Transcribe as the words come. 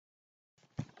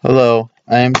Hello,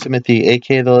 I am Timothy,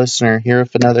 aka The Listener, here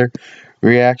with another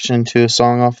reaction to a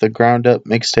song off the Groundup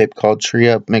mixtape called Tree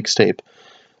Up Mixtape.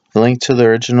 The link to the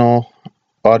original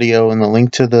audio and the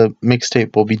link to the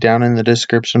mixtape will be down in the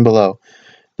description below.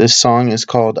 This song is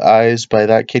called Eyes by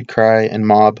ThatKidCry and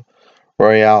Mob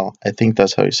Royalle. I think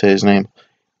that's how you say his name.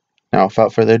 Now,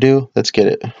 without further ado, let's get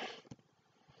it.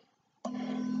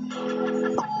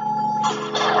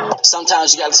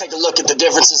 Sometimes you gotta take a look at the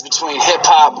differences between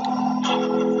hip-hop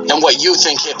and what you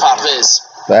think hip-hop is.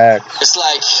 Facts. It's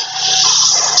like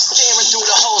staring through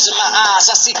the holes in my eyes,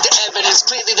 I seek the evidence.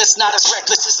 Clearly that's not as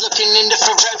reckless as looking into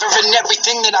forever, and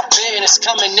everything that I've been is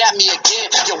coming at me again.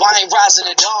 Yo, I ain't rising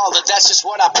at all, or that's just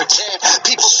what I pretend.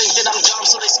 People think that I'm dumb,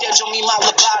 so they schedule me my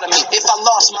lobotomy. If I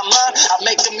lost my mind, I'd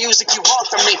make the music you want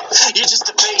from me. You're just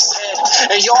a bass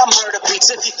head, and yo, I murder beats.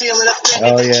 If you're feeling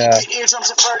offended, Oh, yeah. keep your eardrums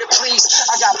averted, please.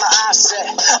 I got my eyes set,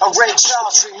 a Ray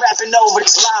Charles tree, rapping over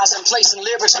these lies and placing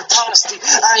lyrics with honesty.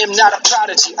 I am not a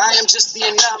prodigy, I am just the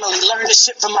anomaly. Learn this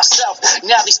shit for myself,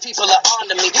 now these people are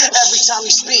onto me. Every time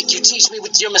you speak, you teach me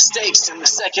with your mistakes. And the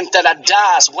second that I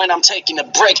die is when I'm taking a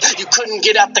break. You couldn't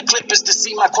get out the clippers to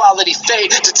see my quality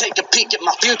fade. To take a peek at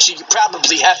my future, you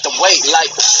probably have to wait.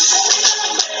 Like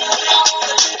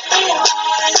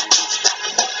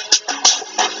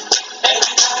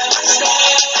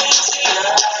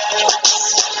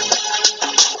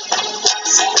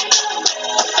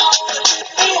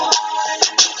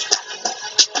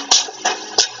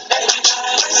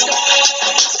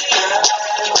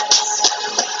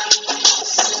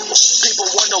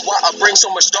why I bring so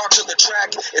much dark to the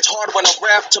track. It's hard when I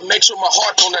rap to make sure my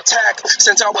heart don't attack.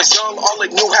 Since I was young, all I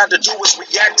knew how to do was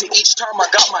react to each time I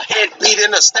got my head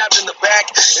beaten or stabbed in the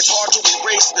back. It's hard to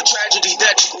erase the tragedy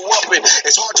that you grew up in.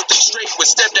 It's hard to think straight when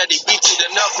stepdaddy beats you to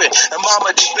nothing. And mama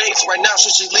debates right now,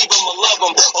 should she leave him or love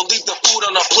him, or leave the food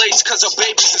on her plates cause her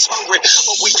babies is hungry.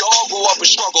 But we all grow up and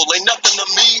struggle, ain't nothing to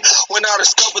me. When I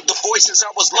discovered the voices,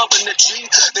 I was loving the G.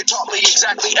 They taught me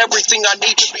exactly everything I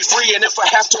need to be free. And if I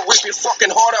have to rip your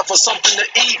fucking heart out for something to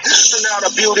eat, so now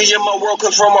the beauty in my world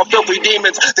comes from our filthy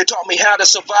demons. They taught me how to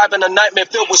survive in a nightmare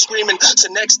filled with screaming.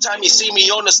 So next time you see me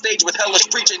on the stage with hellish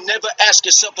preaching, never ask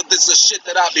yourself if this is shit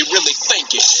that I be really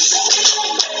thinking.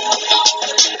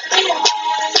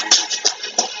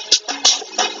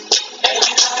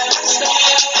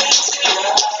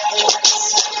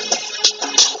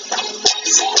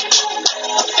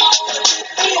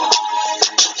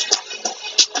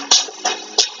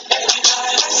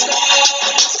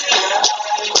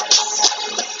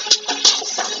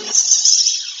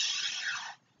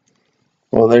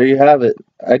 Well, there you have it.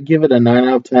 I'd give it a 9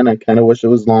 out of 10. I kind of wish it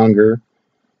was longer.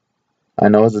 I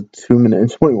know it's a 2 minute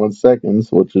and 21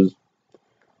 seconds, which is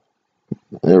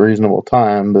a reasonable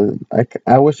time, but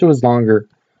I wish it was longer.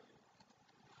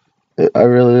 I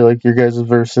really like your guys'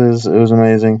 verses. It was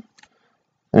amazing.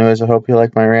 Anyways, I hope you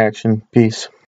like my reaction. Peace.